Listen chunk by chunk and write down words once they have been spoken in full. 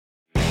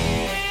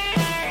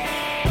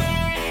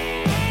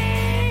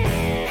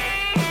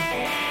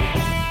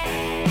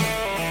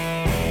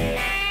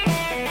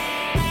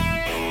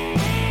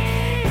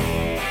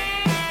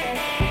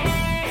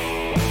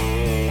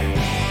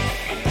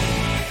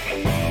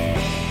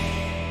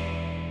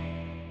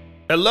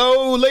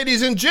Hello,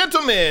 ladies and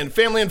gentlemen,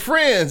 family and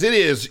friends. It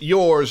is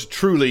yours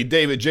truly,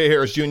 David J.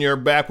 Harris Jr.,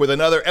 back with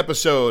another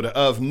episode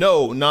of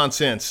No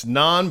Nonsense,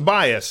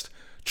 Non-Biased,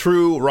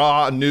 True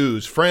Raw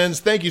News. Friends,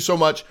 thank you so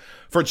much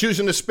for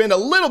choosing to spend a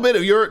little bit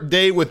of your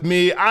day with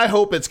me. I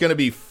hope it's going to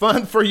be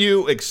fun for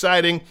you,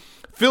 exciting,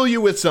 fill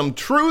you with some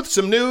truth,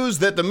 some news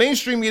that the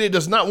mainstream media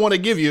does not want to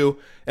give you,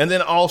 and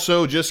then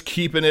also just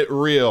keeping it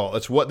real.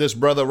 That's what this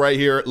brother right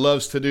here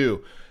loves to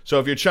do. So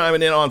if you're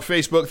chiming in on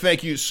Facebook,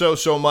 thank you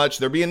so much.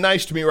 They're being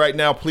nice to me right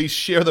now. Please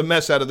share the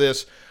mess out of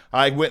this.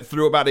 I went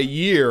through about a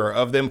year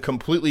of them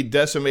completely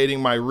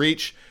decimating my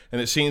reach, and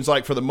it seems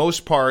like for the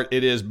most part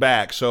it is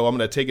back. So I'm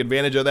going to take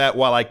advantage of that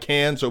while I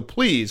can. So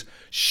please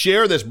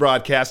share this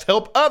broadcast.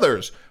 Help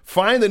others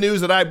find the news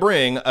that I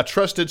bring, a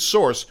trusted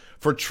source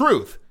for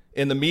truth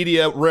in the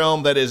media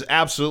realm that is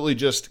absolutely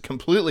just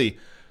completely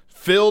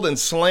filled and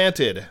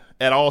slanted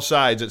at all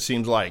sides, it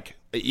seems like.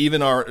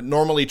 Even our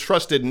normally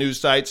trusted news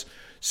sites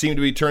seem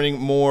to be turning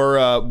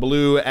more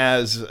blue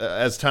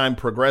as time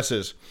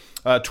progresses.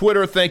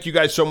 Twitter, thank you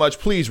guys so much.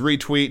 Please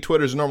retweet.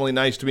 Twitter's normally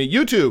nice to me.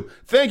 YouTube,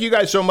 thank you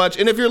guys so much.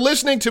 And if you're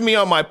listening to me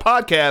on my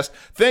podcast,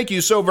 thank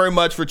you so very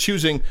much for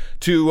choosing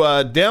to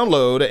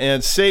download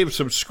and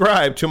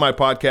subscribe to my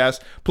podcast.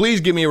 Please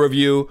give me a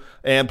review,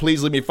 and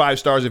please leave me 5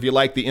 stars if you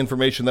like the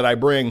information that I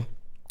bring.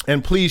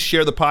 And please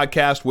share the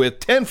podcast with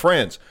 10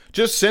 friends.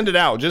 Just send it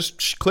out.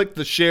 Just click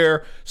the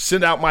share,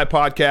 send out my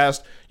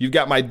podcast. You've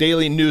got my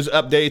daily news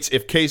updates.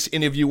 In case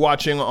any of you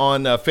watching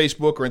on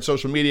Facebook or in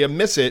social media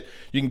miss it,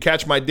 you can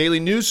catch my daily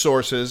news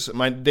sources,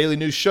 my daily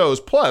news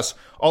shows, plus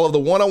all of the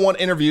one-on-one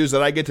interviews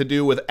that I get to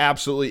do with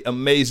absolutely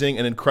amazing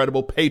and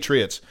incredible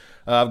patriots.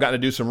 I've gotten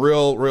to do some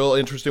real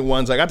interesting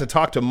ones. I got to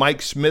talk to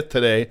Mike Smith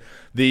today,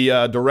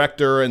 the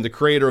director and the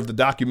creator of the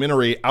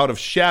documentary Out of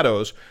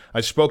Shadows.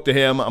 I spoke to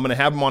him. I'm going to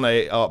have him on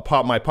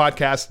my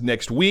podcast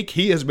next week.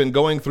 He has been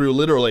going through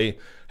literally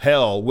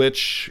hell,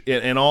 which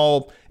in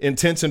all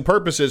intents and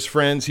purposes,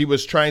 friends, he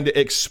was trying to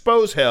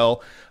expose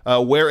hell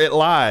where it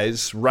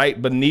lies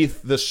right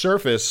beneath the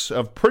surface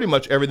of pretty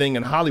much everything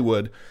in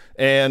Hollywood.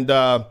 And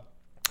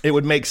it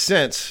would make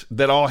sense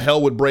that all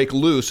hell would break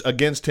loose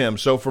against him.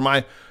 So for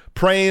my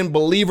praying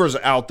believers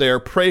out there,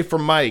 pray for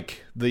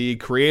Mike, the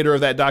creator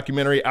of that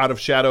documentary, Out of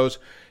Shadows.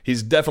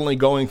 He's definitely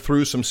going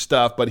through some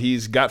stuff, but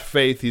he's got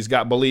faith, he's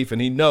got belief,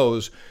 and he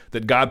knows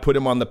that God put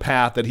him on the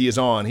path that he is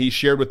on. He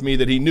shared with me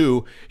that he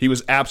knew he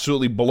was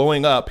absolutely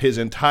blowing up his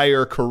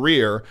entire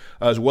career,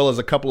 as well as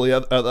a couple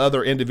of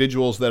other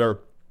individuals that are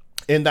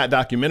in that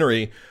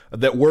documentary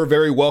that were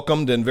very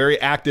welcomed and very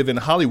active in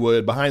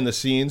Hollywood behind the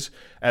scenes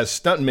as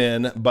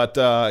stuntmen,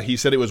 but he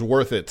said it was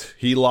worth it.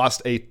 He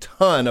lost a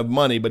ton of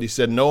money, but he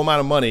said no amount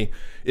of money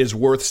is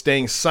worth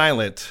staying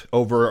silent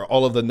over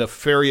all of the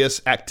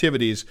nefarious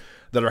activities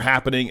that are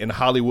happening in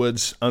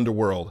Hollywood's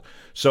underworld.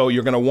 So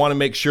you're going to want to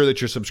make sure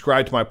that you're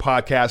subscribed to my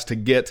podcast to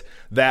get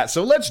that.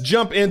 So let's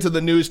jump into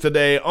the news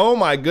today. Oh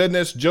my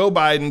goodness, Joe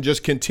Biden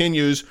just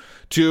continues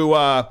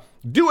to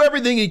do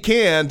everything he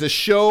can to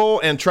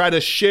show and try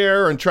to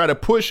share and try to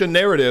push a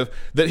narrative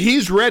that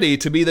he's ready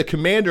to be the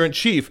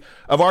commander-in-chief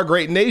of our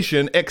great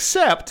nation,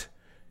 except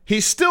he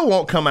still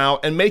won't come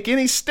out and make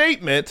any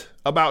statement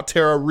about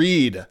Tara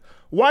Reade.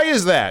 Why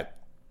is that?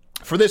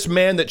 For this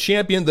man that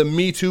championed the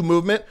Me Too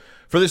movement,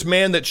 for this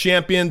man that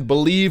championed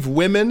Believe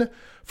Women,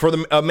 for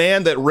a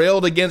man that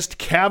railed against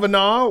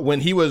Kavanaugh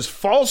when he was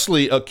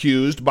falsely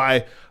accused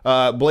by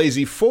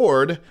Blasey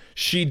Ford,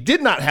 she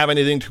did not have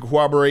anything to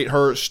corroborate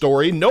her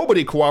story.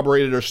 Nobody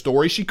corroborated her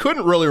story. She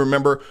couldn't really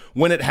remember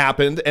when it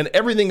happened, and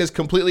everything is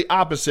completely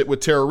opposite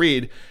with Tara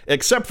Reade,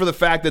 except for the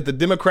fact that the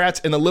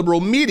Democrats and the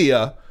liberal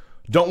media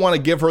don't want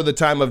to give her the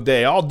time of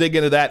day. I'll dig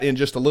into that in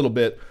just a little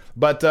bit.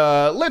 But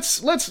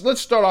let's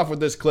start off with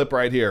this clip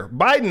right here.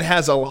 Biden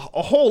has a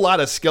whole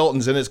lot of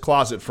skeletons in his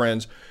closet,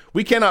 friends.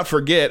 We cannot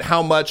forget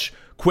how much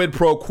quid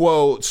pro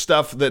quo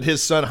stuff that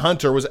his son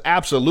Hunter was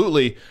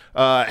absolutely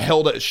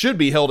should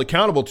be held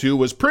accountable to,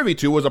 was privy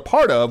to, was a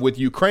part of with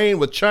Ukraine,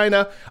 with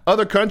China,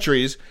 other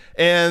countries.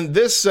 And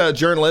this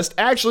journalist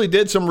actually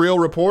did some real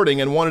reporting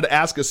and wanted to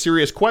ask a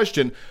serious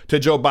question to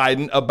Joe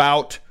Biden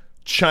about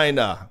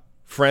China.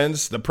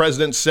 Friends, the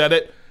president said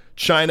it.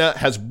 China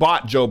has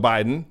bought Joe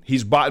Biden.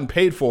 He's bought and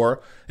paid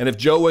for. And if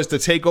Joe was to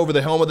take over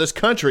the helm of this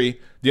country,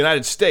 the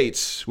United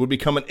States would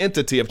become an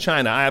entity of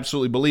China. I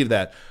absolutely believe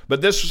that.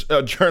 But this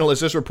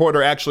journalist, this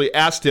reporter actually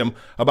asked him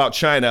about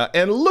China.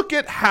 And look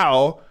at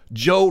how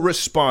Joe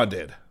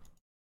responded.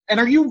 And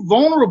are you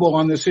vulnerable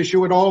on this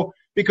issue at all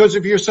because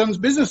of your son's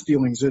business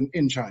dealings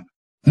in China?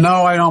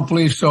 No, I don't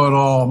believe so at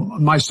all.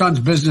 My son's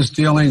business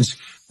dealings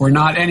were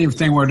not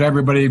anything with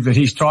everybody that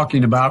he's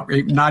talking about,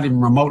 not even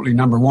remotely,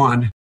 number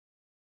one.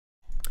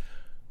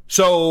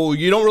 So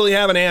you don't really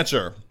have an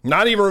answer,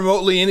 not even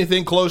remotely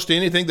anything close to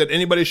anything that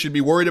anybody should be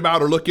worried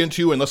about or look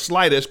into in the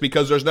slightest,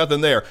 because there's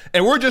nothing there.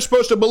 And we're just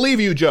supposed to believe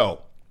you,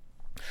 Joe.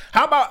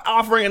 How about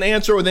offering an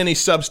answer with any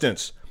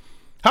substance?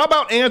 How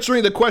about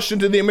answering the question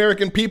to the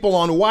American people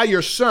on why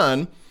your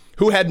son,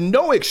 who had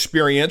no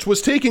experience,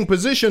 was taking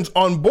positions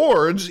on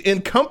boards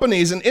in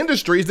companies and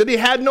industries that he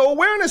had no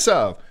awareness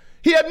of?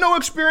 He had no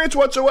experience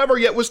whatsoever,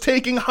 yet was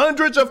taking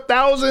hundreds of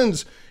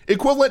thousands,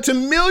 equivalent to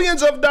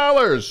millions of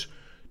dollars,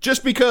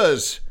 just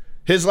because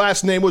his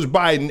last name was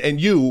Biden and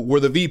you were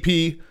the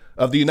VP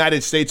of the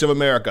United States of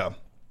America.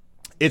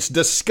 It's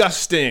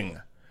disgusting.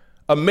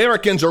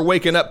 Americans are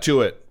waking up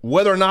to it.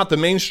 Whether or not the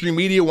mainstream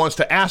media wants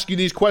to ask you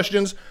these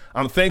questions,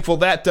 I'm thankful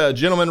that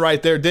gentleman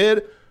right there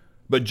did.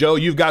 But Joe,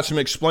 you've got some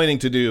explaining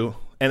to do.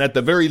 And at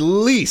the very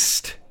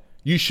least,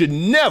 you should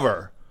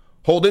never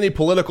hold any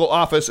political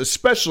office,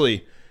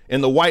 especially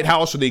in the White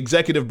House or the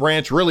executive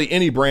branch, really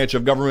any branch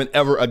of government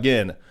ever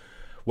again.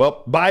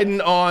 Well,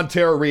 Biden on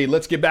Tara Reade.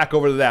 Let's get back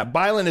over to that.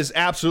 Biden is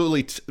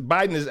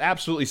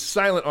absolutely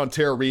silent on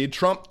Tara Reade.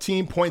 Trump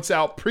team points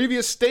out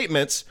previous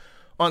statements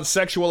on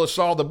sexual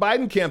assault. The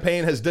Biden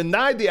campaign has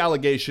denied the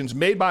allegations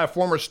made by a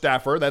former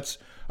staffer. That's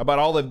about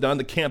all they've done.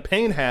 The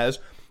campaign has.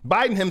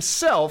 Biden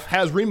himself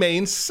has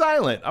remained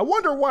silent. I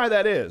wonder why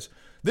that is.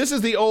 This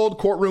is the old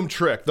courtroom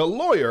trick. The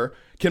lawyer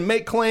can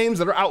make claims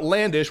that are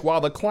outlandish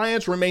while the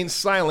clients remain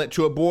silent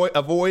to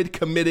avoid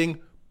committing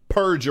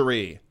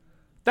perjury.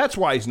 That's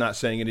why he's not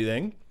saying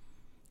anything.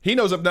 He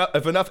knows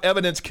if enough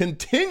evidence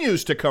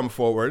continues to come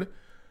forward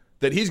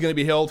that he's going to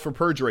be held for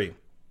perjury.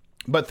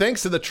 But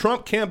thanks to the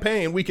Trump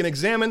campaign, we can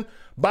examine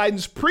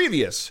Biden's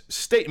previous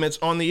statements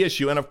on the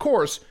issue. And of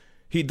course,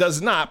 he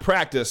does not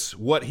practice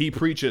what he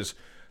preaches.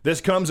 This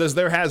comes as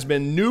there has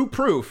been new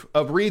proof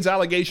of Reade's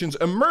allegations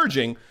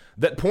emerging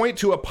that point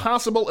to a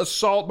possible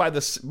assault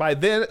by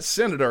then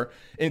Senator,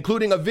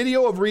 including a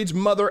video of Reade's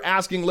mother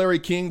asking Larry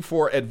King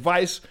for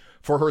advice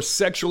for her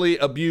sexually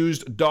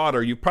abused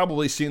daughter. You've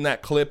probably seen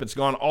that clip. It's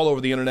gone all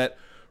over the internet.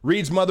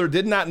 Reade's mother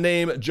did not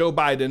name Joe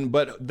Biden,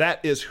 but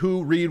that is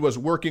who Reade was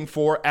working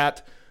for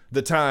at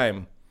the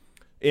time.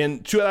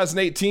 In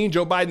 2018,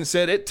 Joe Biden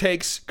said it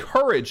takes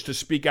courage to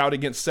speak out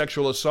against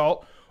sexual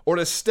assault or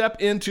to step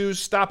in to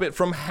stop it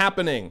from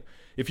happening.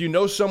 If you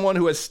know someone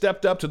who has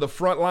stepped up to the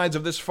front lines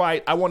of this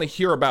fight, I want to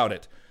hear about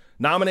it.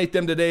 Nominate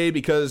them today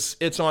because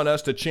it's on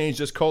us to change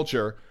this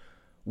culture.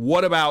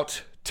 What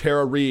about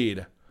Tara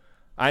Reade?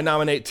 I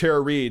nominate Tara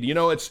Reade. You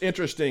know, it's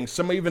interesting.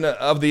 Some even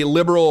of the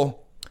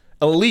liberal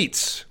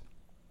elites,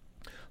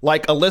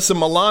 like Alyssa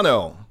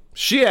Milano,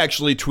 she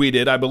actually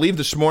tweeted, I believe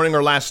this morning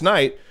or last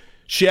night,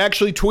 she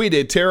actually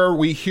tweeted, Tara,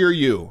 we hear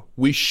you.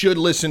 We should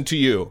listen to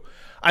you.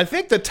 I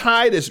think the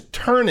tide is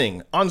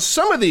turning on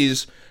some of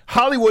these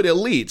Hollywood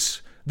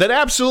elites that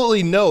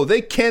absolutely know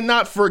they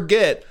cannot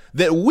forget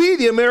that we,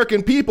 the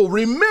American people,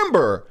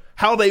 remember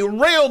how they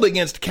railed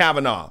against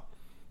Kavanaugh.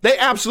 They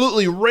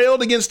absolutely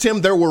railed against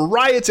him. There were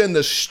riots in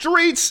the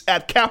streets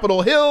at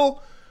Capitol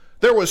Hill.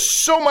 There was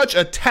so much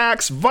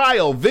attacks,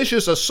 vile,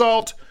 vicious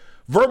assault,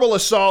 verbal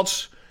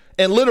assaults,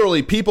 and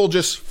literally people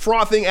just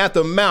frothing at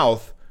the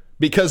mouth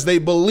because they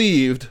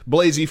believed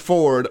Blasey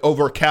Ford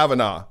over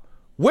Kavanaugh.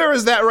 Where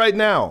is that right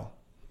now?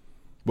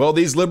 Well,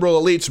 these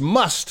liberal elites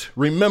must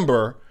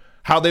remember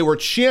how they were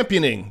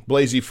championing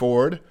Blasey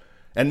Ford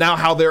and now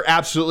how they're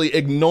absolutely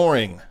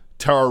ignoring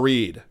Tara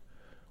Reade.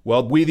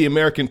 Well, we, the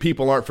American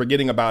people, aren't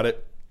forgetting about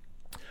it.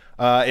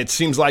 It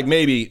seems like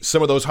maybe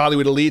some of those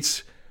Hollywood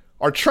elites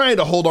are trying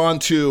to hold on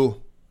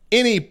to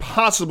any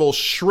possible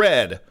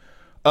shred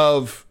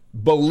of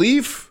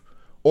belief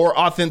or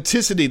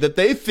authenticity that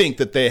they think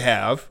that they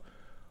have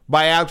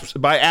by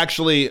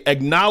actually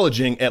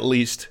acknowledging at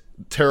least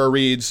Tara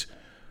Reade's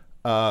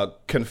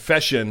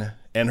confession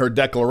and her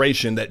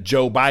declaration that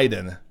Joe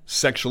Biden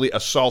sexually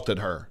assaulted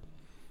her.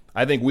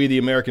 I think we, the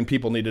American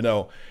people, need to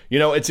know. You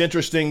know, it's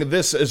interesting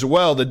this as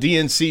well. The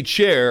DNC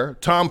chair,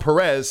 Tom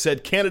Perez,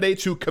 said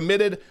candidates who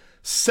committed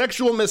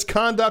sexual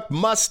misconduct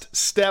must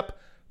step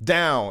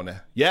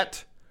down.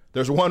 Yet,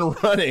 there's one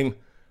running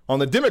on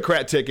the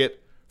Democrat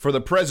ticket for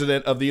the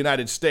president of the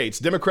United States.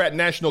 Democrat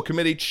National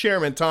Committee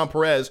Chairman Tom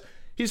Perez,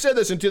 he said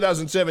this in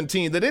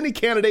 2017, that any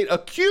candidate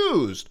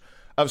accused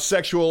of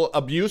sexual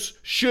abuse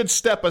should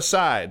step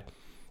aside.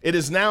 It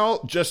is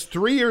now just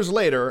 3 years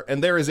later,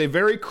 and there is a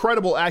very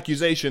credible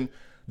accusation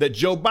that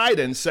Joe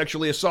Biden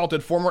sexually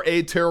assaulted former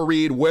aide Tara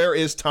Reade. Where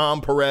is Tom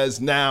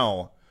Perez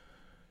now?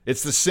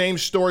 It's the same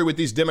story with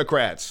these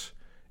Democrats.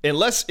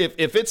 Unless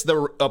if it's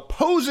the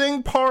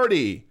opposing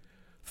party,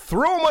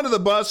 throw them under the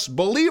bus,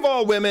 believe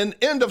all women,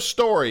 end of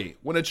story.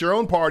 When it's your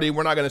own party,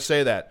 we're not going to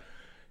say that.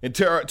 And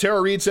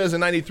Tara Reade says in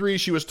 93,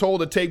 she was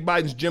told to take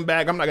Biden's gym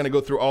bag. I'm not going to go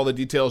through all the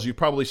details. You've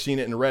probably seen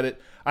it and read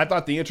it. I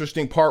thought the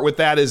interesting part with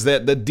that is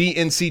that the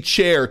DNC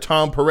chair,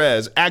 Tom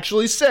Perez,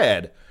 actually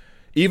said,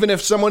 even if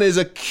someone is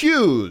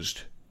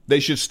accused, they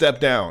should step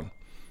down.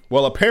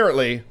 Well,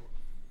 apparently,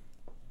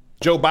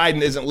 Joe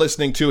Biden isn't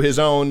listening to his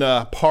own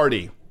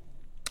party.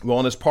 Well,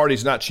 and his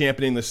party's not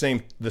championing the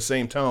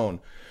same tone.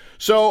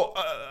 So,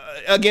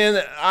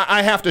 again,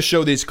 I have to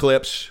show these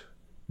clips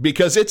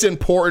because it's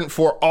important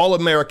for all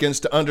Americans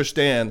to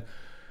understand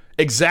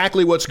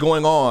exactly what's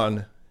going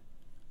on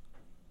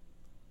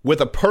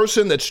with a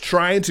person that's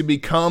trying to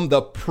become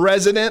the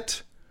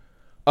president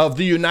of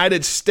the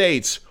United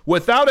States.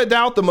 Without a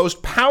doubt, the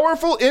most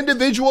powerful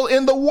individual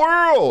in the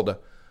world,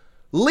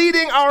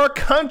 leading our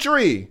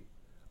country,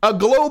 a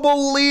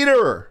global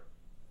leader.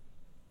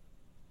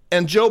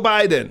 and Joe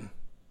Biden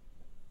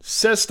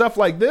says stuff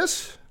like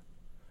this?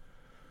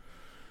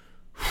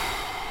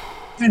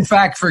 In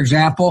fact, for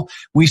example,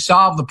 we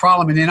solve the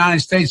problem in the United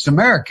States of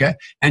America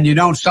and you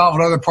don't solve it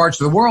in other parts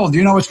of the world,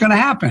 you know what's going to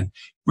happen.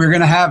 You're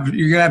going to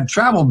have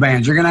travel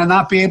bans. You're going to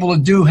not be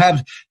able to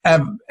have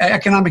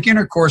economic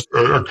intercourse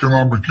around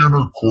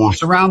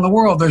the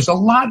world. There's a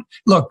lot.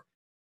 Look.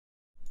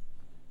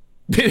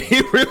 Did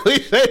he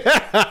really say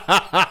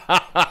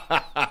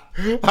that?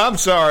 I'm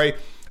sorry.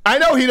 I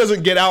know he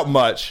doesn't get out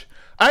much.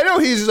 I know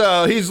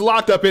he's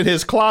locked up in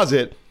his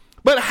closet.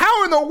 But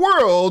how in the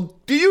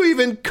world do you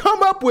even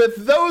come up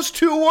with those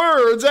two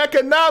words,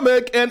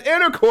 economic and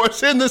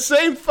intercourse, in the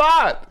same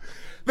thought?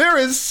 There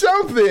is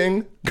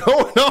something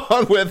going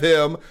on with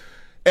him.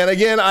 And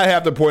again, I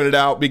have to point it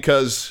out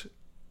because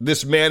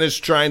this man is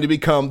trying to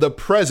become the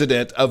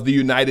president of the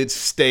United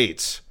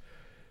States.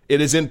 It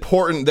is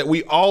important that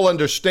we all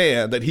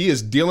understand that he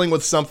is dealing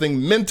with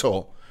something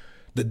mental.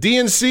 The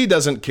DNC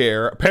doesn't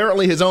care.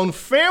 Apparently his own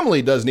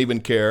family doesn't even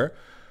care.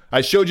 I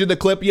showed you the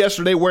clip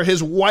yesterday where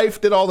his wife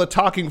did all the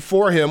talking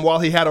for him while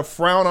he had a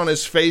frown on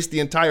his face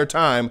the entire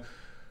time.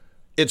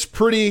 It's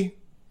pretty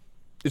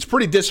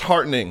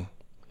disheartening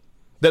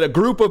that a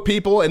group of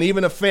people and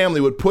even a family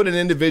would put an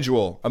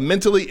individual, a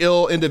mentally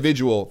ill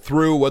individual,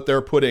 through what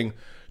they're putting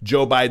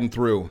Joe Biden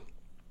through.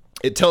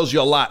 It tells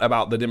you a lot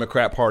about the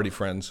Democrat Party,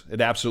 friends.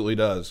 It absolutely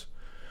does.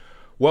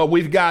 Well,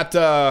 I'm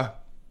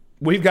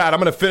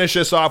going to finish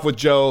this off with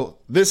Joe.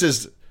 This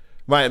is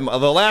the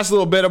last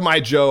little bit of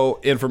my Joe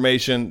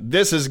information.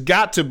 This has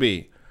got to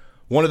be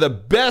one of the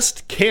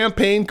best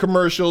campaign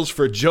commercials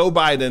for Joe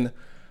Biden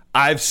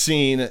I've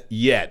seen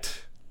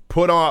yet.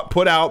 Put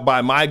out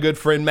by my good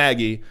friend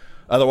Maggie,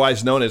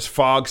 otherwise known as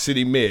Fog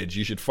City Midge.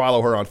 You should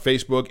follow her on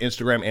Facebook,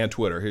 Instagram, and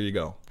Twitter. Here you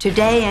go.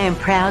 Today, I am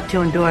proud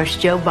to endorse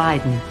Joe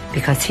Biden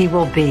because he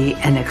will be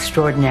an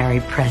extraordinary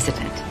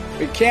president.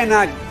 We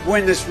cannot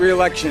win this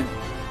re-election.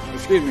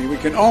 We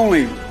can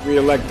only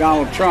re-elect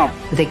Donald Trump.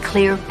 With a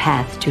clear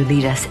path to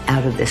lead us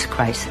out of this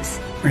crisis.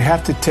 We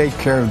have to take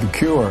care of the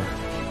cure.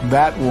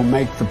 That will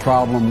make the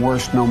problem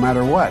worse no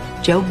matter what.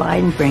 Joe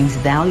Biden brings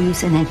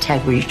values and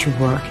integrity to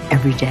work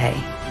every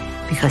day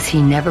because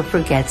he never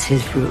forgets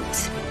his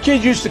roots.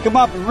 Kids used to come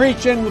up and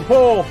reach in the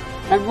pool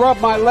and rub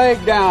my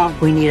leg down.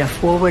 We need a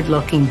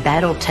forward-looking,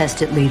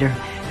 battle-tested leader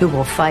who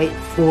will fight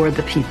for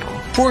the people.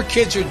 Poor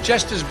kids are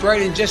just as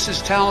bright and just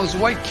as talented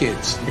as white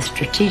kids. The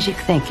strategic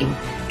thinking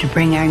to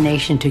bring our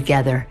nation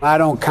together. I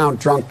don't count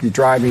drunk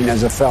driving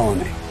as a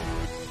felony.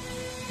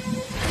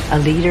 A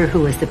leader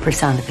who is the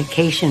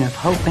personification of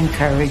hope and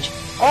courage.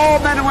 All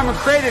men and women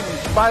created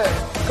by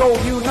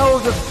God. You know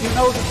the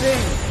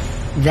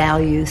thing.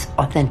 Values,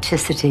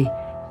 authenticity,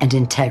 and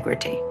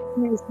integrity.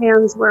 His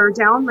hands were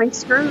down my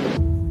skirt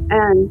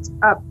and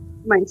up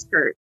my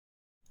skirt.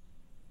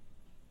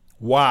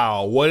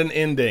 Wow, what an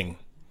ending.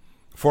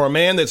 For a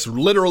man that's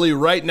literally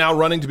right now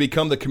running to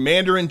become the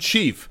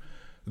commander-in-chief.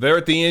 There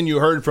at the end, you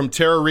heard from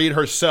Tara Reade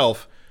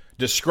herself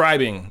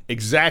describing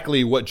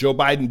exactly what Joe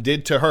Biden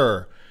did to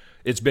her.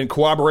 It's been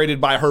corroborated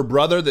by her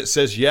brother that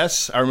says,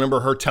 yes, I remember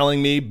her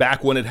telling me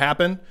back when it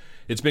happened.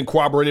 It's been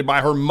corroborated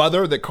by her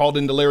mother that called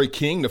into Larry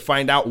King to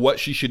find out what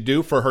she should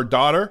do for her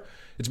daughter.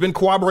 It's been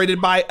corroborated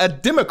by a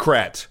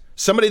Democrat,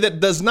 somebody that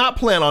does not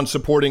plan on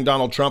supporting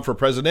Donald Trump for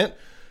president,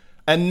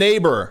 a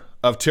neighbor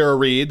of Tara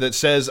Reade that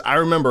says, I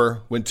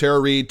remember when Tara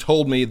Reade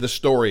told me the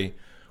story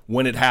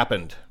when it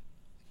happened.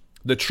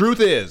 The truth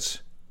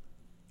is,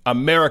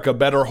 America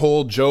better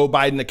hold Joe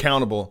Biden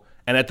accountable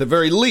and at the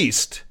very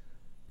least,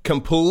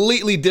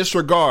 completely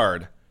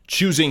disregard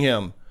choosing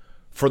him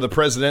for the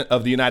president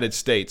of the United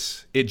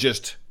States. It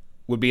just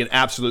would be an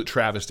absolute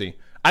travesty.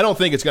 I don't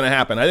think it's going to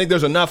happen. I think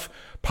there's enough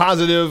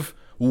positive,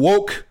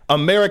 woke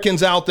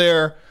Americans out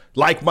there,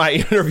 like my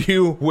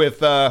interview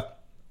with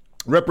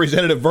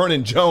Representative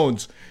Vernon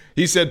Jones.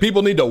 He said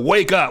people need to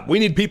wake up. We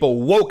need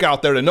people woke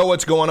out there to know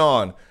what's going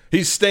on.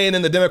 He's staying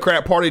in the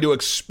Democrat Party to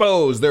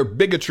expose their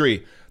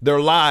bigotry,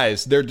 their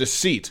lies, their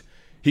deceit.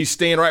 He's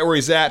staying right where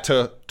he's at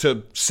to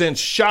send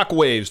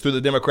shockwaves through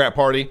the Democrat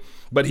Party.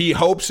 But he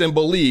hopes and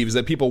believes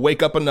that people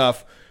wake up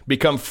enough,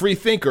 become free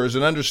thinkers,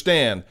 and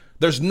understand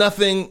there's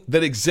nothing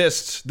that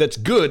exists that's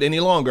good any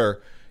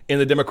longer in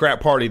the Democrat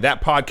Party.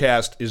 That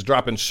podcast is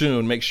dropping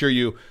soon. Make sure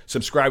you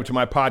subscribe to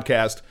my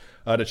podcast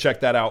to check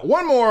that out.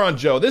 One more on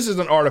Joe. This is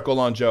an article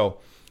on Joe.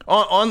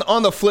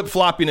 On the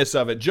flip-floppiness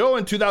of it. Joe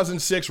in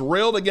 2006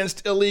 railed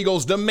against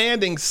illegals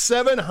demanding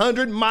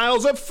 700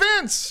 miles of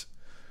fence.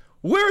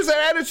 Where's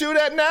that attitude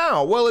at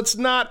now? Well, it's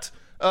not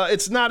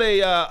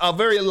a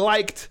very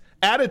liked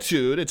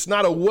attitude. It's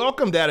not a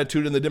welcomed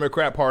attitude in the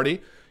Democrat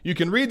Party. You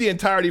can read the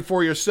entirety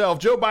for yourself.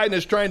 Joe Biden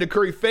is trying to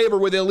curry favor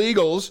with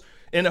illegals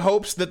in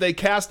hopes that they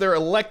cast their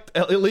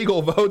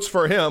illegal votes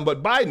for him.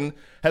 But Biden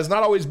has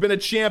not always been a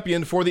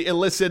champion for the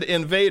illicit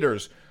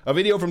invaders. A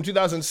video from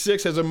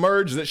 2006 has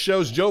emerged that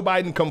shows Joe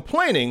Biden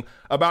complaining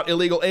about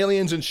illegal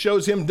aliens and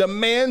shows him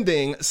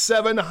demanding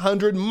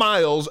 700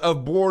 miles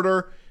of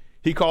border.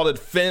 He called it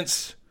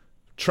fence,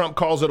 Trump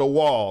calls it a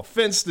wall.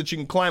 Fence that you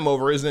can climb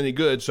over isn't any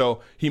good,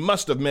 so he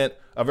must have meant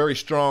a very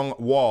strong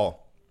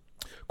wall.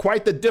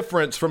 Quite the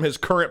difference from his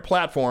current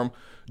platform.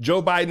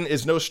 Joe Biden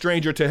is no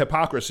stranger to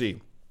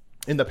hypocrisy.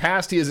 In the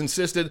past, he has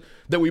insisted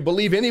that we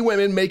believe any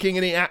women making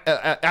any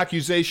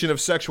accusation of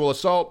sexual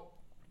assault.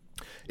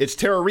 It's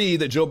Tara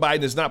Reade that Joe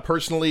Biden has not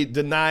personally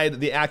denied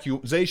the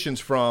accusations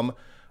from.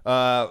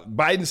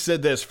 Biden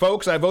said this,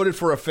 folks, I voted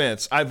for a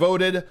fence. I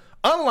voted,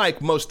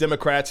 unlike most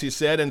Democrats, he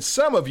said, and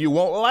some of you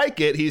won't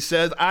like it, he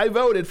says, I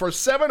voted for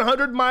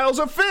 700 miles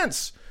of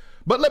fence.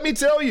 But let me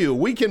tell you,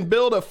 we can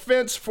build a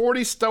fence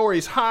 40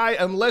 stories high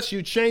unless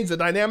you change the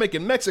dynamic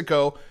in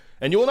Mexico.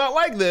 And you will not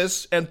like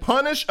this, and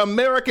punish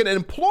American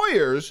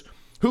employers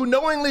who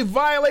knowingly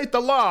violate the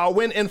law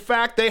when, in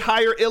fact, they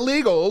hire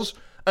illegals.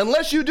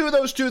 Unless you do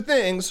those two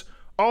things,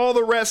 all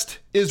the rest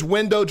is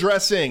window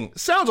dressing.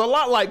 Sounds a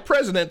lot like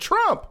President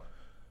Trump.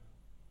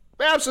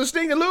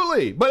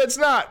 Absolutely, but it's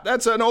not.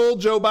 That's an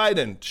old Joe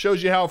Biden.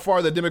 Shows you how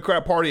far the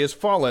Democrat Party has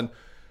fallen.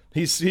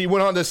 He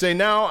went on to say,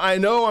 now, I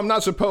know I'm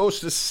not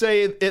supposed to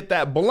say it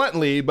that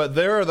bluntly, but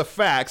there are the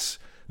facts.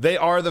 They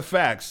are the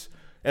facts.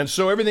 And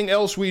so everything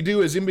else we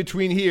do is in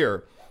between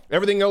here.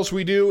 Everything else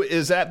we do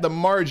is at the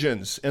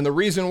margins. And the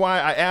reason why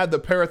I add the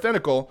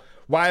parenthetical,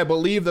 why I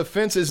believe the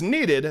fence is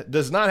needed,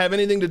 does not have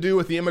anything to do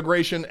with the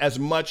immigration as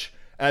much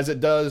as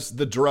it does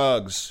the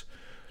drugs.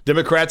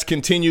 Democrats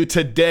continue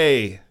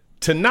today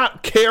to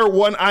not care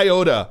one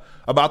iota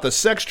about the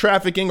sex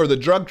trafficking or the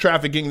drug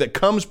trafficking that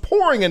comes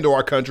pouring into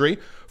our country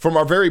from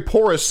our very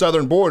porous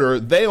southern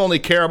border. They only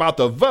care about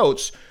the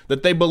votes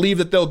that they believe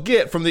that they'll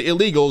get from the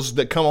illegals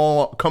that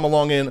come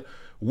along in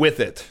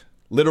with it,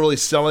 literally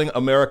selling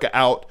America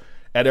out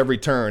at every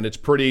turn. It's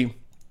pretty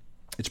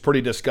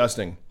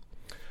disgusting.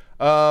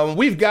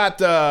 We've got,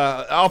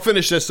 I'll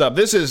finish this up.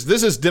 This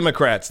is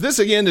Democrats. This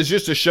again is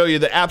just to show you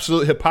the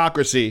absolute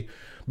hypocrisy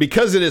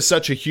because it is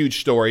such a huge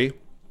story.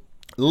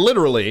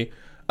 Literally,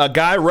 a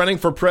guy running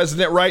for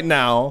president right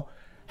now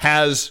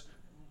has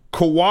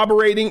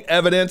corroborating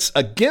evidence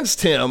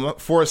against him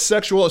for a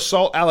sexual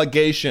assault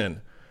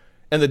allegation.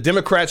 And the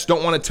Democrats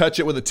don't want to touch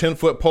it with a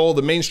 10-foot pole.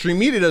 The mainstream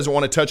media doesn't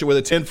want to touch it with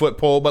a 10-foot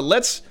pole. But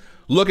let's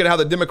look at how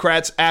the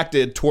Democrats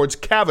acted towards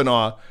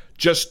Kavanaugh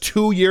just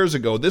 2 years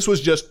ago. This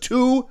was just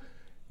 2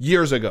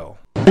 years ago.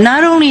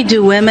 Not only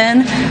do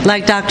women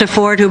like Dr.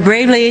 Ford, who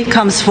bravely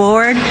comes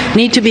forward,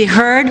 need to be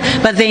heard,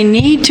 but they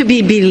need to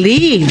be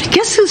believed.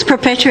 Guess who's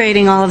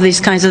perpetuating all of these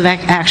kinds of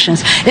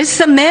actions? It's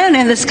the men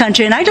in this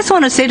country. And I just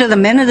want to say to the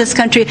men in this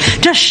country,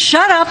 just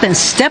shut up and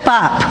step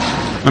up.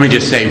 Let me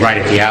just say right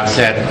at the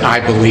outset, I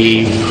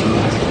believe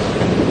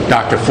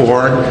Dr.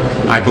 Ford.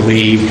 I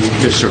believe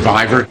the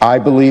survivor. I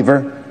believe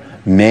her.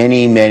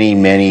 Many, many,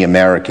 many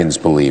Americans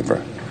believe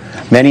her.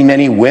 Many,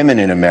 many women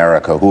in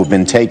America who have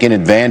been taken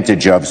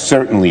advantage of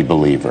certainly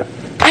believe her.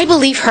 I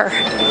believe her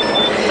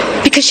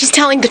because she's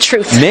telling the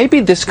truth.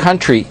 Maybe this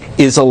country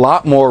is a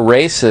lot more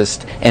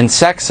racist and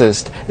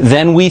sexist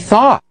than we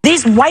thought.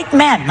 These white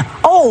men,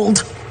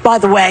 old, by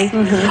the way,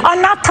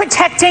 are not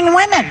protecting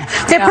women.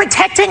 They're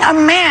protecting a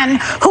man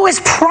who is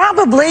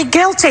probably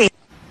guilty.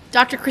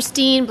 Dr.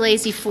 Christine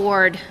Blasey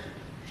Ford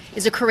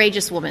is a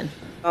courageous woman.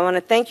 I want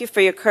to thank you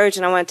for your courage,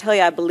 and I want to tell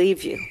you I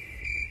believe you.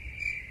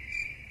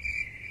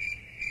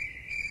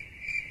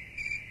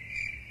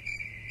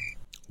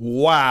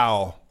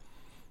 Wow.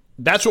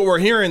 That's what we're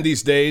hearing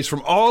these days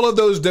from all of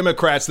those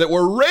Democrats that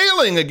were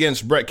railing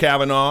against Brett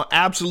Kavanaugh.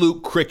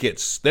 Absolute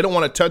crickets. They don't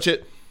want to touch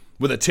it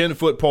with a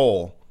 10-foot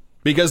pole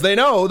because they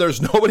know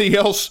there's nobody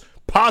else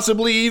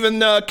possibly even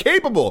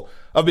capable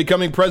of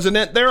becoming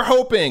president. They're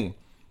hoping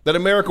that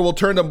America will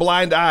turn a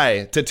blind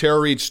eye to Tara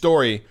Reade's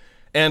story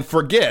and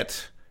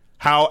forget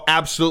how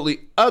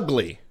absolutely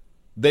ugly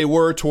they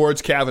were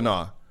towards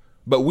Kavanaugh.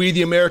 But we,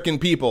 the American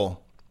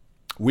people,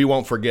 we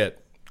won't forget.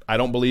 I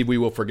don't believe we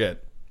will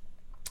forget.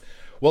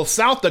 Well,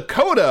 South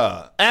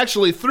Dakota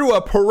actually threw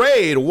a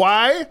parade.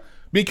 Why?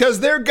 Because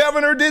their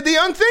governor did the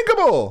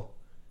unthinkable.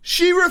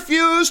 She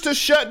refused to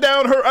shut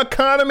down her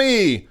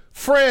economy.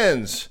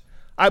 Friends,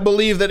 I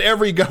believe that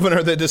every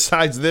governor that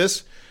decides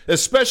this,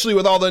 especially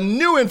with all the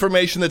new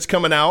information that's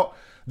coming out,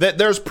 that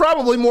there's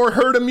probably more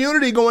herd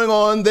immunity going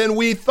on than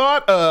we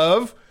thought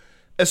of,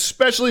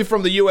 especially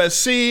from the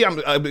USC.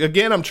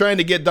 I'm trying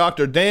to get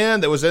Dr.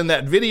 Dan that was in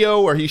that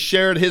video where he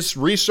shared his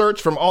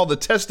research from all the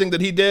testing that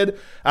he did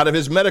out of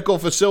his medical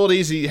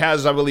facilities. He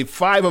has, I believe,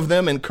 5 of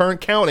them in Kern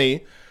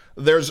County.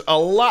 There's a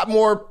lot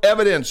more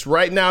evidence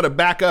right now to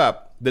back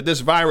up that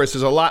this virus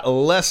is a lot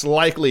less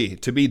likely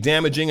to be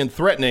damaging and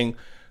threatening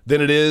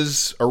than it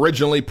is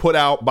originally put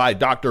out by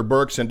Dr.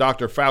 Birx and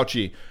Dr.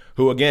 Fauci,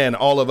 who, again,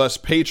 all of us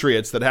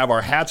patriots that have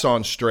our hats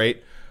on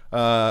straight,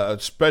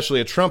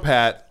 especially a Trump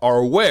hat, are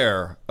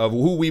aware of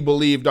who we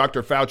believe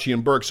Dr. Fauci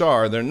and Birx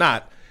are. They're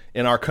not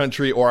in our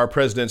country or our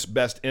president's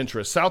best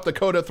interest. South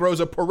Dakota throws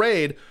a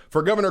parade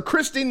for Governor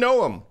Kristi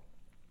Noem,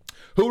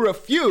 who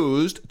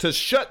refused to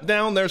shut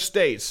down their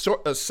state.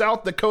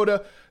 South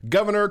Dakota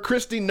Governor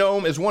Kristi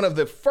Noem is one of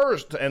the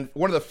first and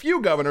one of the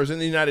few governors in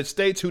the United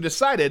States who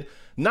decided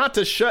not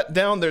to shut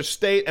down their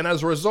state. And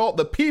as a result,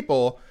 the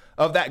people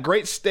of that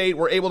great state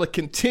were able to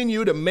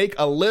continue to make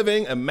a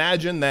living.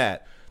 Imagine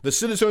that. The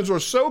citizens were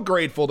so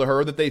grateful to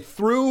her that they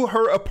threw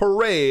her a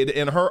parade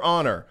in her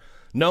honor.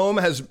 Nome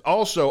has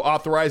also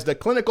authorized a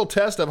clinical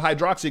test of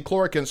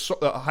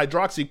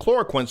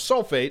hydroxychloroquine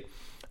sulfate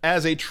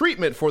as a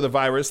treatment for the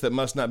virus that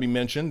must not be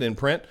mentioned in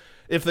print.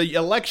 If the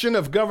election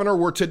of governor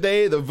were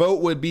today, the vote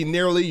would be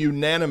nearly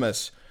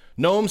unanimous.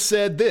 Nome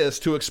said this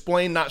to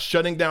explain not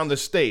shutting down the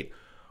state.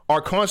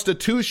 Our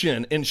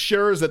Constitution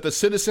ensures that the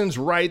citizens'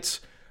 right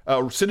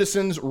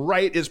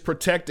is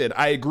protected.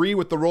 I agree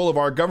with the role of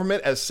our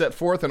government as set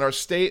forth in our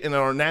state and in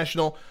our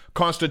national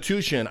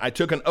Constitution. I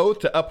took an oath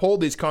to uphold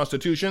these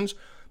constitutions.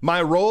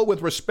 My role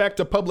with respect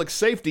to public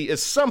safety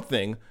is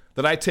something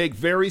that I take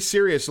very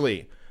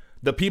seriously.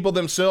 The people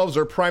themselves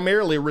are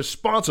primarily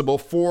responsible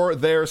for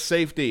their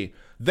safety.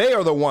 They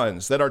are the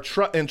ones that are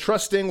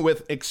entrusting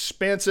with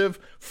expansive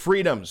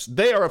freedoms.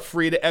 They are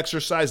free to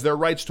exercise their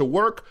rights to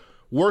work,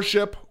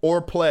 worship,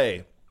 or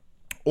play,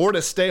 or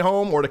to stay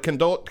home, or to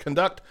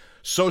conduct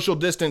social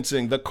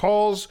distancing. The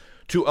calls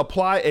to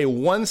apply a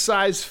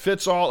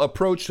one-size-fits-all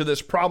approach to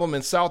this problem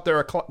in South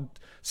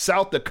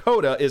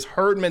Dakota is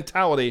herd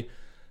mentality,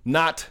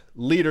 not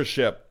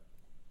leadership.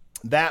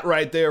 That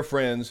right there,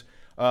 friends,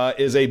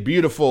 is a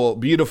beautiful,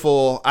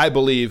 beautiful, I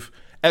believe,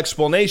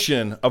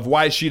 explanation of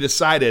why she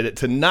decided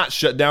to not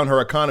shut down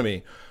her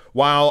economy.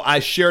 While I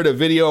shared a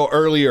video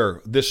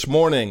earlier this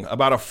morning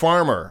about a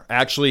farmer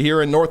actually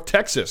here in North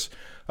Texas,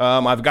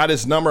 I've got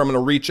his number. I'm going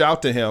to reach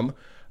out to him,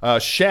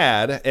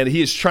 Shad, and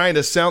he is trying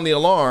to sound the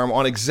alarm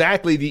on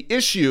exactly the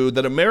issue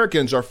that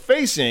Americans are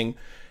facing.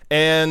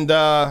 And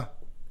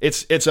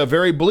it's a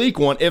very bleak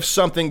one if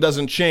something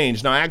doesn't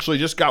change. Now, I actually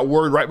just got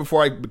word right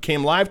before I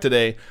became live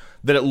today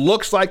that it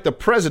looks like the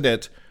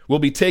president will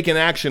be taking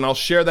action. I'll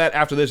share that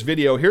after this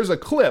video. Here's a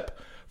clip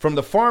from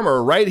the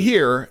farmer right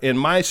here in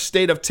my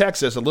state of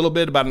Texas, a little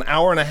bit about an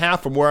hour and a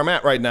half from where I'm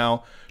at right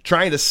now,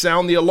 trying to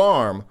sound the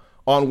alarm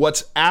on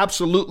what's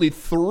absolutely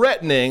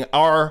threatening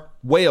our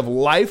way of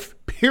life,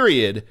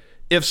 period,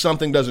 if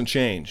something doesn't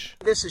change.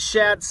 This is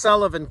Shad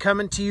Sullivan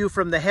coming to you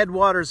from the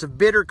headwaters of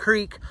Bitter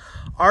Creek,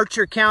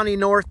 Archer County,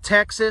 North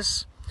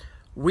Texas.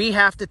 We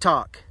have to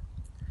talk.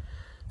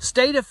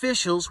 State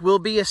officials will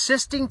be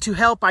assisting to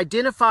help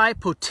identify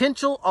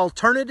potential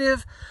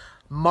alternative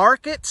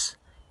markets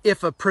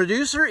if a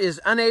producer is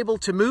unable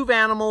to move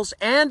animals,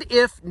 and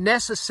if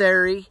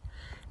necessary,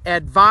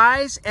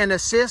 advise and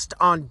assist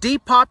on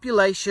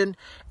depopulation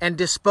and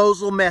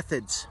disposal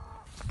methods.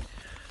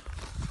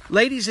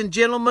 Ladies and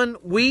gentlemen,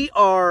 we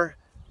are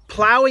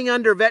plowing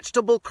under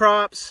vegetable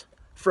crops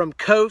from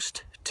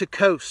coast to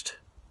coast.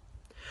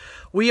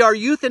 We are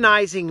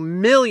euthanizing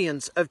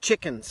millions of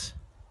chickens.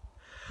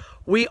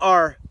 We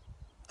are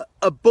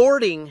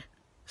aborting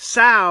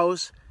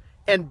sows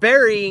and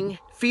burying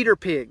feeder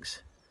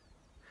pigs.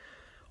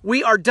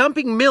 We are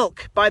dumping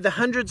milk by the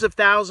hundreds of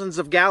thousands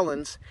of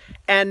gallons,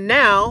 and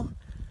now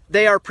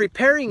they are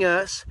preparing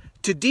us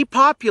to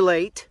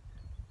depopulate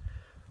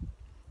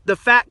the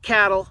fat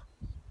cattle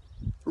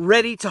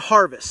ready to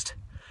harvest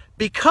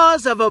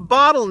because of a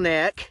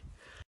bottleneck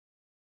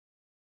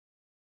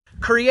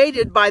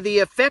created by the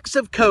effects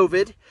of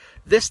COVID.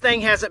 This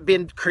thing hasn't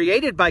been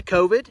created by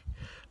COVID,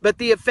 but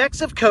the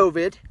effects of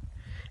COVID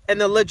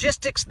and the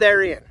logistics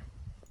therein.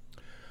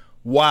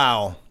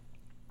 Wow.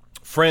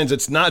 Friends,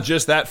 it's not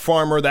just that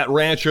farmer, that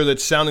rancher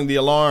that's sounding the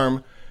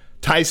alarm.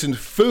 Tyson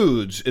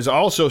Foods is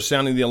also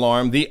sounding the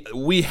alarm.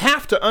 We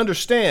have to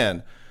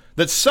understand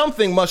that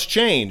something must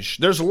change.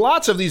 There's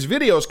lots of these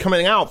videos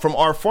coming out from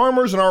our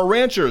farmers and our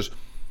ranchers.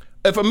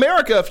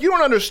 If you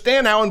don't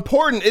understand how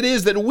important it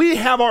is that we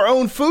have our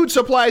own food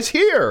supplies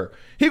here.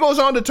 He goes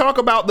on to talk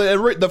about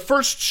the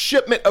first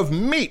shipment of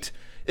meat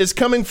is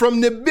coming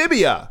from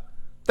Namibia.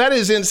 That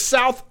is in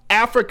South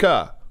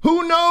Africa.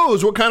 Who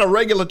knows what kind of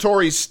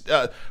regulatory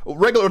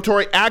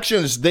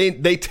actions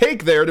they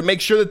take there to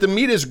make sure that the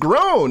meat is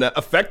grown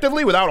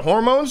effectively without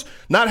hormones,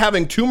 not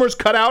having tumors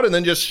cut out and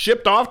then just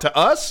shipped off to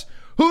us?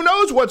 Who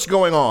knows what's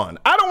going on?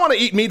 I don't want to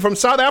eat meat from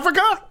South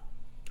Africa.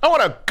 I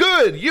want a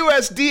good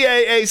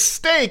USDA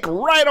steak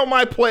right on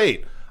my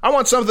plate. I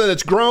want something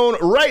that's grown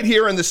right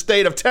here in the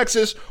state of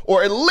Texas,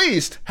 or at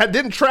least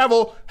didn't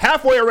travel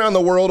halfway around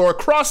the world or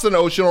across the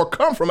ocean or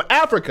come from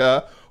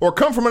Africa or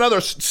come from another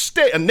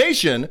state, a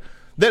nation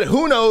that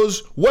who knows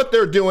what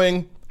they're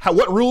doing,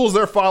 what rules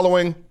they're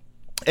following,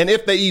 and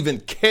if they even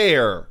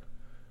care.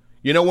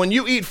 You know, when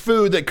you eat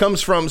food that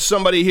comes from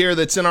somebody here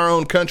that's in our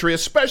own country,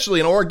 especially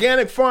an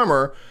organic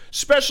farmer,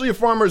 especially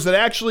farmers that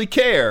actually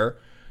care,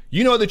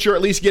 you know that you're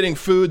at least getting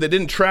food that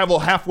didn't travel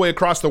halfway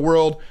across the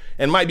world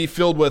and might be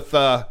filled with,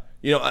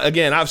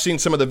 again, I've seen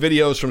some of the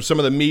videos from some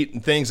of the meat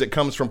and things that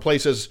comes from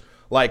places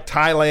like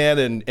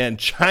Thailand and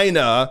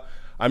China.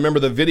 I remember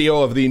the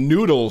video of the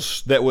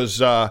noodles that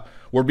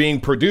were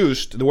being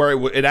produced where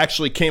it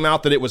actually came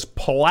out that it was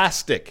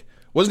plastic. It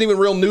wasn't even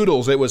real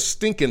noodles. It was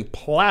stinking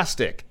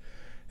plastic.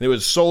 And it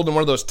was sold in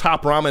one of those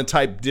top ramen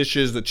type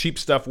dishes, the cheap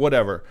stuff,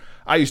 whatever.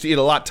 I used to eat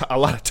a lot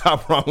of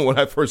top ramen when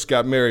I first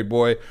got married,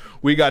 boy.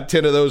 We got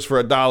 10 of those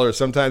for $1.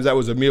 Sometimes that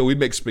was a meal. We'd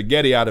make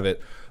spaghetti out of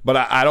it. But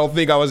I don't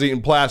think I was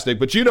eating plastic.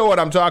 But you know what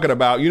I'm talking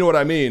about. You know what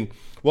I mean.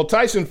 Well,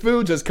 Tyson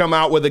Foods has come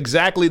out with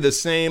exactly the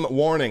same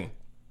warning.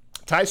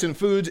 Tyson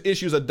Foods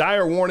issues a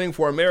dire warning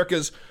for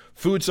America's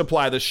food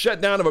supply. The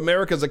shutdown of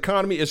America's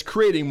economy is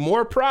creating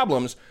more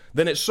problems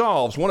than it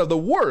solves. One of the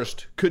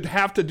worst could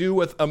have to do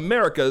with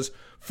America's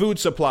food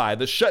supply.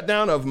 The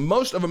shutdown of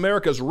most of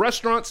America's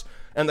restaurants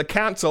and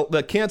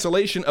the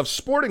cancellation of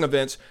sporting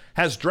events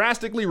has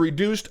drastically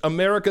reduced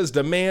America's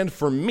demand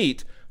for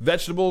meat,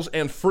 vegetables,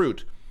 and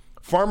fruit.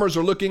 Farmers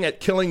are looking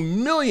at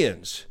killing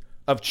millions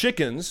of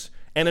chickens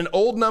and an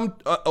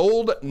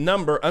untold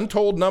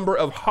number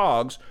of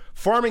hogs.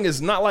 Farming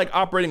is not like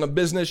operating a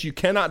business. You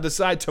cannot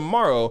decide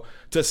tomorrow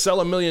to sell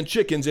 1 million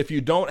chickens if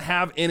you don't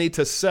have any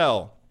to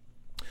sell.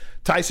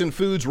 Tyson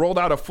Foods rolled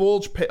out a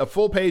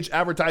full-page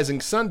advertising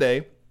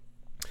Sunday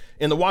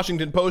in the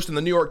Washington Post and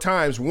the New York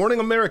Times, warning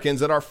Americans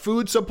that our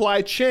food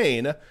supply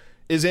chain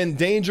is in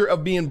danger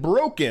of being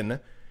broken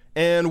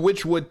and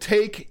which would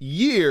take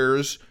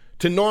years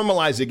to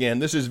normalize again.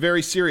 This is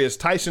very serious.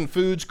 Tyson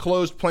Foods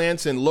closed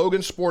plants in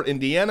Logansport,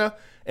 Indiana,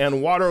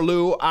 and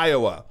Waterloo,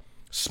 Iowa.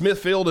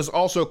 Smithfield is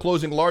also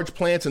closing large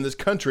plants in this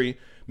country.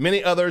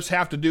 Many others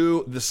have to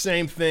do the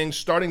same thing.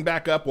 Starting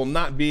back up will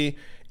not be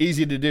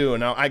easy to do.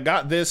 Now, I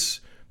got this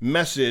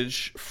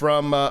message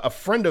from a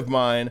friend of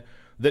mine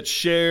that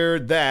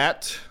shared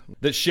that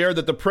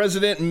the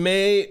president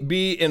may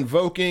be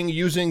invoking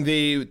using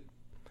the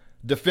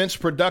Defense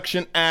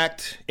Production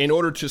Act in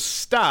order to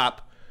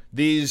stop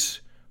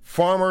these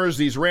farmers,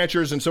 these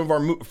ranchers, and some of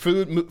our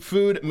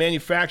food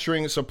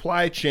manufacturing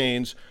supply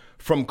chains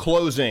from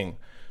closing.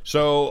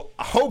 So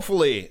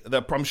hopefully,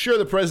 I'm sure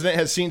the president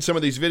has seen some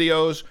of these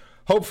videos.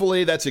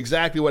 Hopefully that's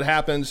exactly what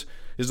happens,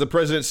 is the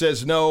president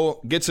says no,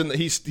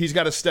 he's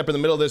got to step in the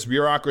middle of this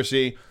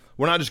bureaucracy.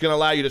 We're not just going to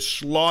allow you to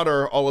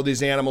slaughter all of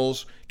these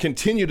animals,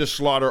 continue to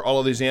slaughter all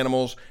of these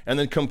animals, and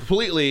then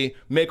completely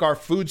make our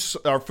food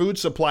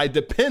supply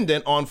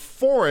dependent on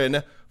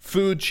foreign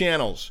food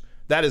channels.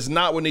 That is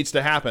not what needs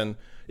to happen.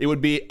 It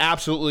would be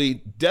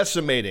absolutely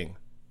decimating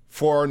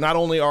for not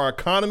only our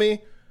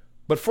economy,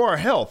 but for our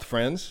health,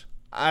 friends.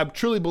 I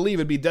truly believe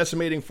it'd be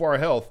decimating for our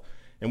health,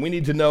 and we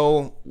need to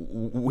know,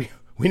 we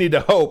need to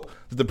hope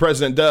that the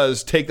president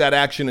does take that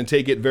action and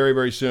take it very,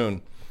 very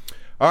soon.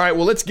 All right,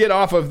 well, let's get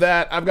off of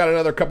that. I've got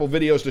another couple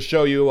videos to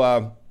show you,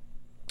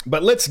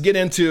 but let's get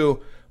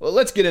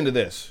into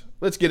this.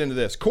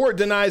 Court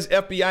denies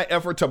FBI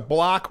effort to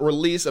block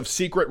release of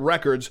secret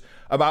records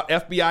about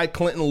FBI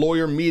Clinton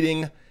lawyer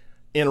meeting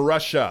in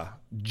Russia.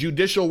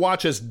 Judicial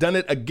Watch has done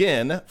it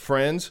again,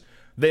 friends.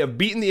 They have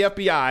beaten the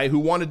FBI, who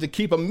wanted to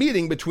keep a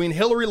meeting between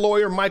Hillary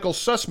lawyer Michael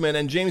Sussman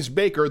and James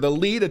Baker, the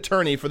lead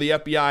attorney for the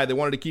FBI. They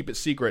wanted to keep it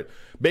secret.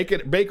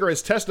 Baker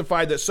has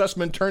testified that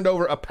Sussman turned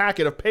over a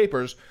packet of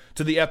papers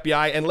to the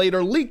FBI and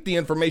later leaked the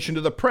information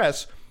to the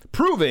press,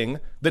 proving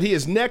that he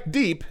is neck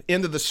deep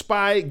into the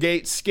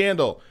Spygate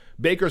scandal.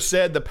 Baker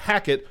said the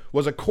packet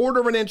was 1/4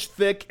 of an inch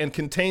thick and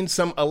contained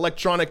some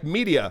electronic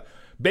media.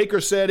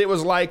 Baker said it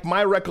was like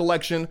my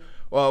recollection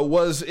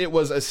was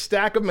a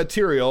stack of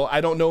material,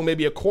 I don't know,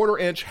 maybe 1/4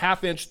 inch,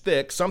 1/2 inch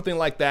thick, something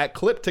like that,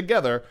 clipped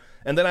together.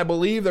 And then I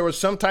believe there was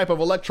some type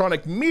of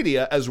electronic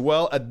media as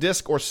well, a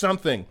disc or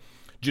something.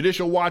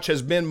 Judicial Watch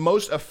has been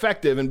most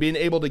effective in being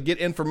able to get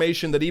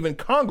information that even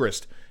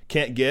Congress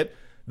can't get.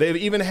 They've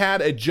even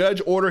had a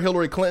judge order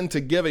Hillary Clinton to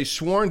give a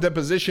sworn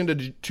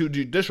deposition to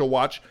Judicial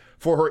Watch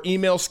for her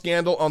email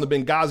scandal on the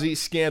Benghazi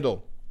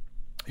scandal.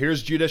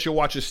 Here's Judicial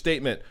Watch's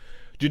statement.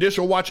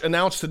 Judicial Watch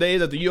announced today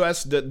that the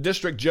U.S.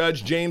 District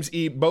Judge James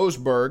E.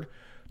 Boasberg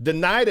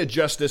denied a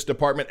Justice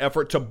Department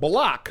effort to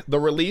block the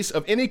release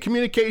of any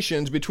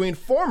communications between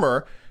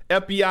former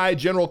FBI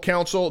General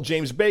Counsel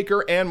James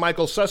Baker and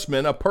Michael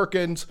Sussman, a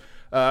Perkins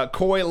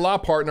Coie law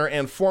partner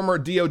and former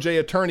DOJ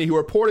attorney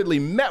who reportedly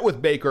met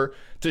with Baker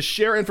to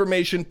share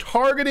information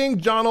targeting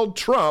Donald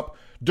Trump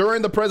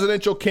during the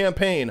presidential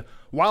campaign.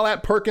 While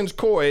at Perkins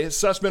Coie,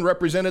 Sussman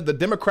represented the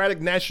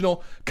Democratic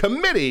National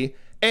Committee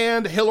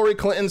and Hillary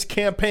Clinton's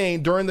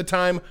campaign during the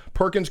time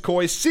Perkins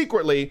Coie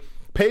secretly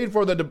paid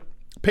for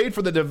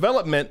the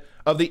development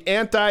of the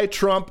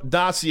anti-Trump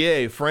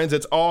dossier. Friends,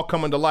 it's all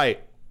coming to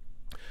light.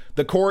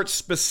 The court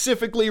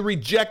specifically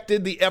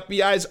rejected the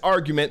FBI's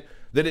argument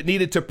that it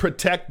needed to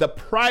protect the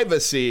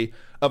privacy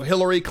of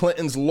Hillary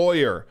Clinton's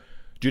lawyer.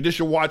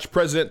 Judicial Watch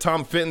President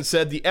Tom Fitton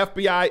said the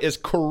FBI is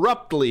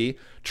corruptly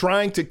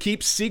trying to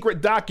keep secret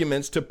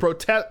documents to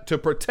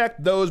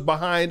protect those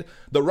behind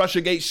the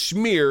Russiagate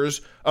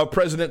smears of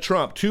President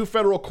Trump. 2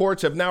 federal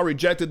courts have now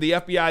rejected the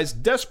FBI's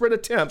desperate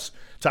attempts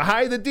to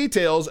hide the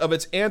details of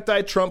its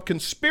anti-Trump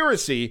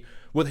conspiracy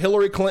with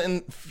Hillary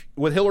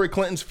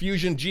Clinton's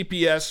Fusion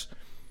GPS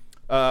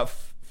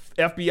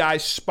FBI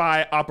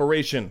spy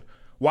operation.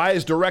 Why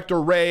is Director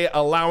Wray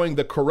allowing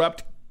the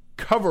corrupt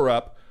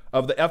cover-up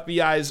of the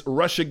FBI's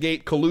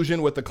Russiagate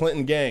collusion with the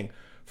Clinton gang?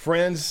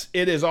 Friends,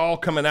 it is all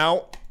coming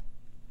out.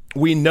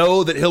 We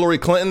know that Hillary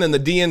Clinton and the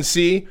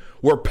DNC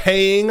were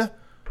paying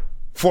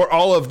for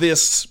all of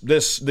these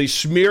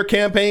smear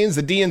campaigns.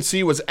 The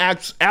DNC was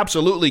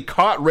absolutely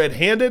caught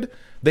red-handed.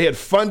 They had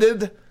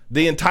funded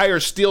the entire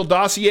Steele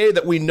dossier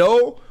that we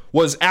know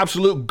was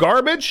absolute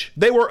garbage.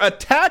 They were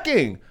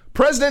attacking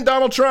President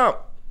Donald Trump.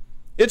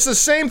 It's the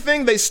same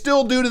thing they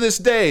still do to this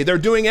day. They're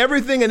doing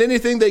everything and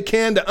anything they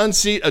can to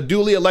unseat a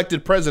duly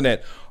elected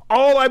president.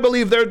 All I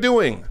believe they're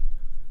doing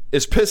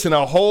is pissing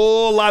a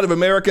whole lot of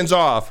Americans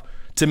off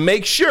to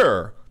make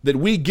sure that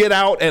we get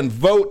out and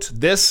vote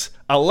this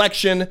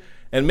election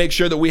and make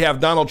sure that we have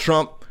Donald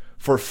Trump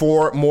for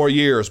 4 more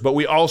years. But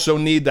we also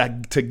need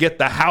to get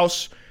the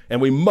House,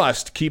 and we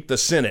must keep the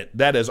Senate.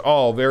 That is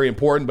all very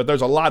important. But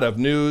there's a lot of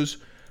news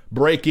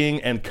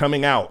breaking and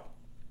coming out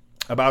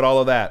about all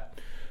of that.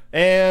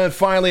 And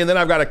finally, and then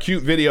I've got a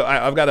cute video.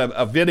 I've got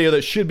a video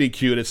that should be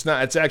cute. It's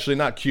not. It's actually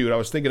not cute. I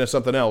was thinking of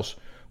something else.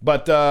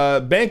 But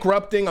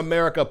bankrupting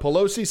America,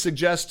 Pelosi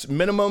suggests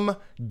minimum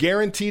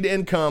guaranteed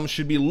income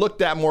should be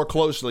looked at more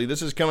closely.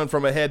 This is coming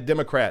from a head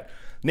Democrat.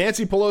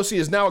 Nancy Pelosi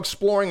is now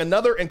exploring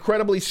another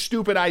incredibly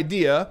stupid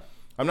idea.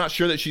 I'm not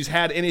sure that she's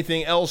had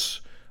anything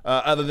else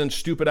other than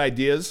stupid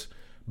ideas.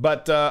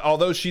 But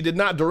although she did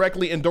not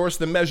directly endorse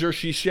the measure,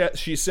 she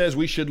says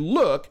we should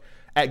look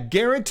at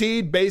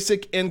guaranteed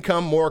basic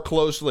income more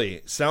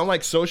closely. Sound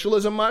like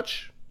socialism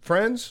much,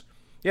 friends?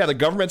 Yeah, the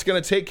government's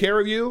going to take care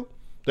of you.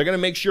 They're going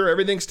to make sure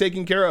everything's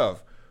taken care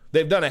of.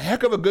 They've done a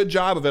heck of a good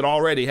job of it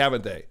already,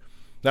 haven't they?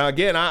 Now,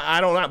 again, I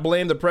do not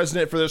blame the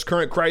president for this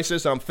current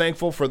crisis. I'm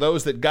thankful for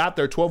those that got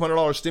their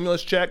 $1,200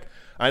 stimulus check.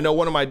 I know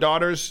one of my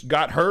daughters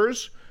got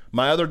hers.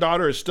 My other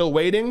daughter is still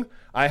waiting.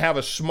 I have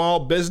a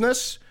small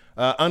business,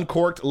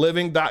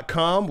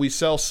 uncorkedliving.com. We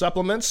sell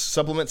supplements.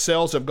 Supplement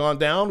sales have gone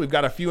down. We've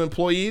got a few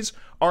employees.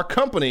 Our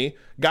company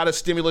got a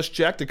stimulus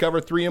check to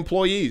cover 3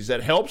 employees.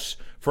 That helps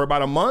for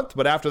about a month,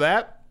 but after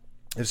that,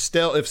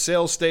 if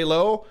sales stay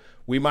low,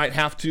 we might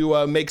have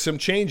to make some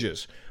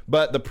changes.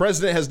 But the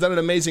president has done an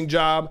amazing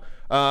job.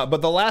 But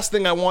the last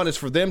thing I want is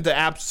for them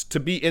to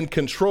be in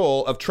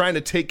control of trying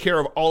to take care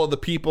of all of the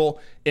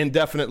people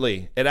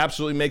indefinitely. It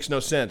absolutely makes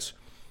no sense.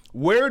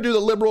 Where do the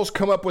liberals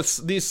come up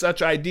with these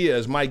such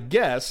ideas? My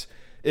guess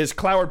is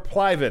Cloward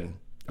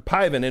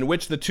Piven, in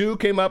which the two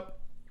came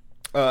up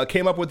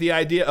with the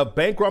idea of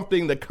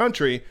bankrupting the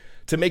country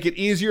to make it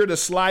easier to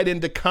slide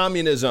into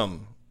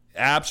communism.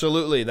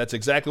 Absolutely. That's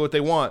exactly what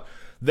they want.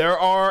 There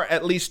are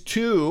at least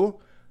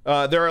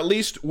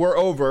were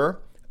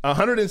over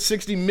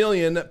 160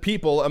 million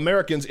people,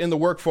 Americans, in the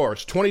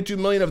workforce. 22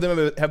 million of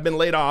them have been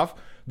laid off.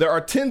 There are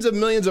tens of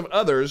millions of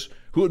others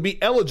who would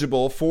be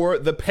eligible for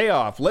the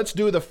payoff. Let's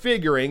do the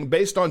figuring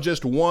based on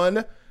just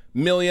 1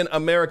 million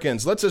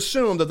Americans. Let's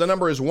assume that the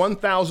number is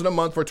 1,000 a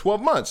month for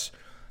 12 months.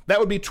 That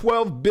would be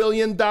 $12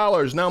 billion.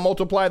 Now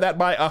multiply that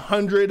by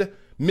 100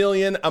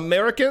 million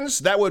Americans.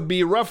 That would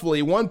be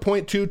roughly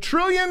 $1.2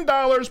 trillion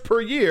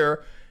per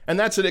year. And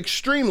that's an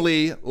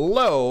extremely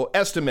low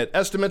estimate.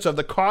 Estimates of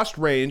the cost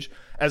range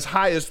as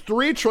high as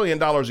 $3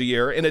 trillion a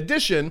year. In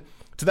addition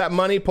to that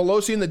money,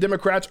 Pelosi and the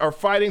Democrats are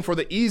fighting for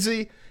the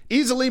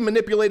easily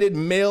manipulated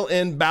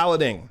mail-in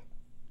balloting.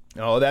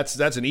 Oh, that's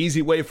an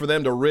easy way for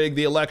them to rig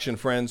the election,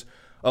 friends.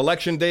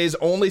 Election day's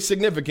only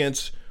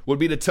significance would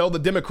be to tell the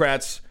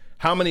Democrats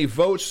how many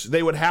votes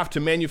they would have to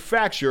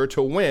manufacture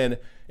to win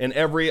in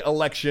every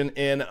election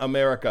in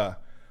America.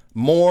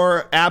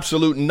 More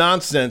absolute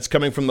nonsense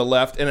coming from the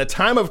left. In a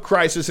time of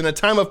crisis, in a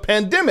time of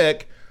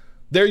pandemic,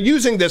 they're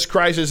using this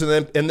crisis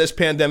and this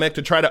pandemic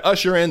to try to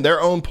usher in their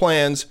own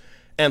plans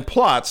and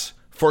plots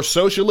for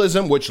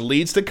socialism, which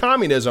leads to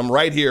communism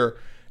right here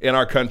in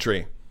our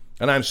country.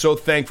 And I'm so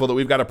thankful that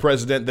we've got a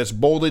president that's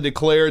boldly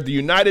declared the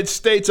United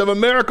States of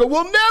America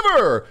will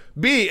never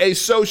be a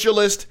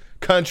socialist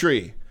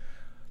country.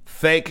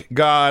 Thank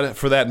God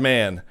for that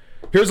man.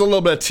 Here's a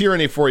little bit of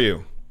tyranny for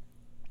you.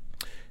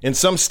 In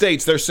some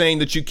states, they're saying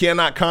that you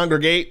cannot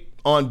congregate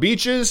on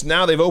beaches.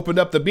 Now they've opened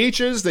up the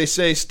beaches. They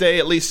say stay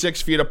at least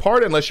 6 feet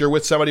apart unless you're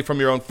with somebody from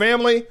your own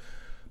family.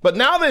 But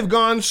now they've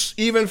gone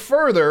even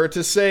further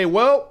to say,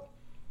 well,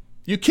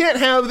 you can't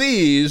have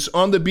these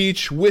on the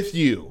beach with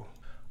you.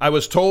 I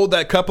was told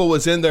that couple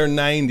was in their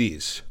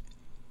 90s.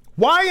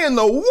 Why in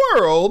the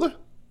world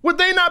would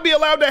they not be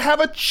allowed to have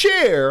a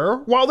chair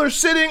while they're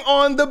sitting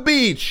on the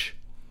beach?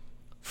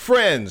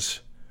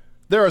 Friends,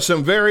 there are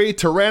some very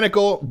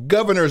tyrannical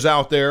governors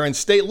out there and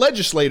state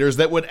legislators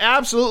that would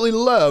absolutely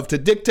love to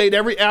dictate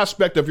every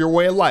aspect of your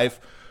way of life.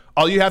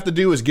 All you have to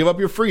do is give up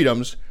your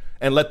freedoms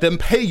and let them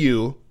pay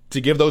you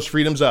to give those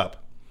freedoms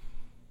up.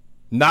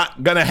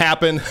 Not gonna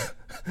happen.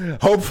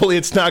 Hopefully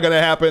it's not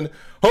gonna happen.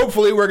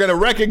 Hopefully we're gonna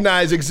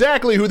recognize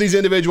exactly who these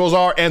individuals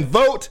are and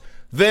vote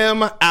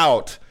them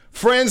out.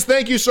 Friends,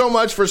 thank you so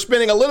much for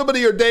spending a little bit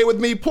of your day with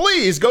me.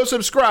 Please go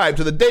subscribe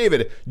to the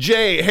David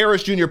J.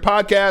 Harris Jr.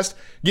 podcast.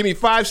 Give me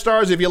 5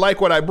 stars if you like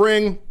what I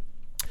bring,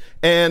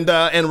 and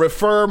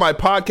refer my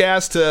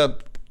podcast to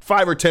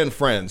 5 or 10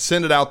 friends.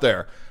 Send it out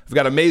there. I've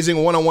got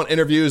amazing one-on-one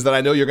interviews that I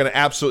know you're going to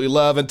absolutely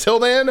love. Until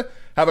then,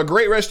 have a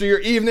great rest of your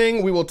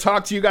evening. We will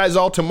talk to you guys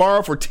all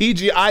tomorrow for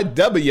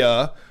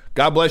TGIW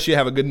God bless you.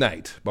 Have a good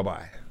night.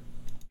 Bye-bye.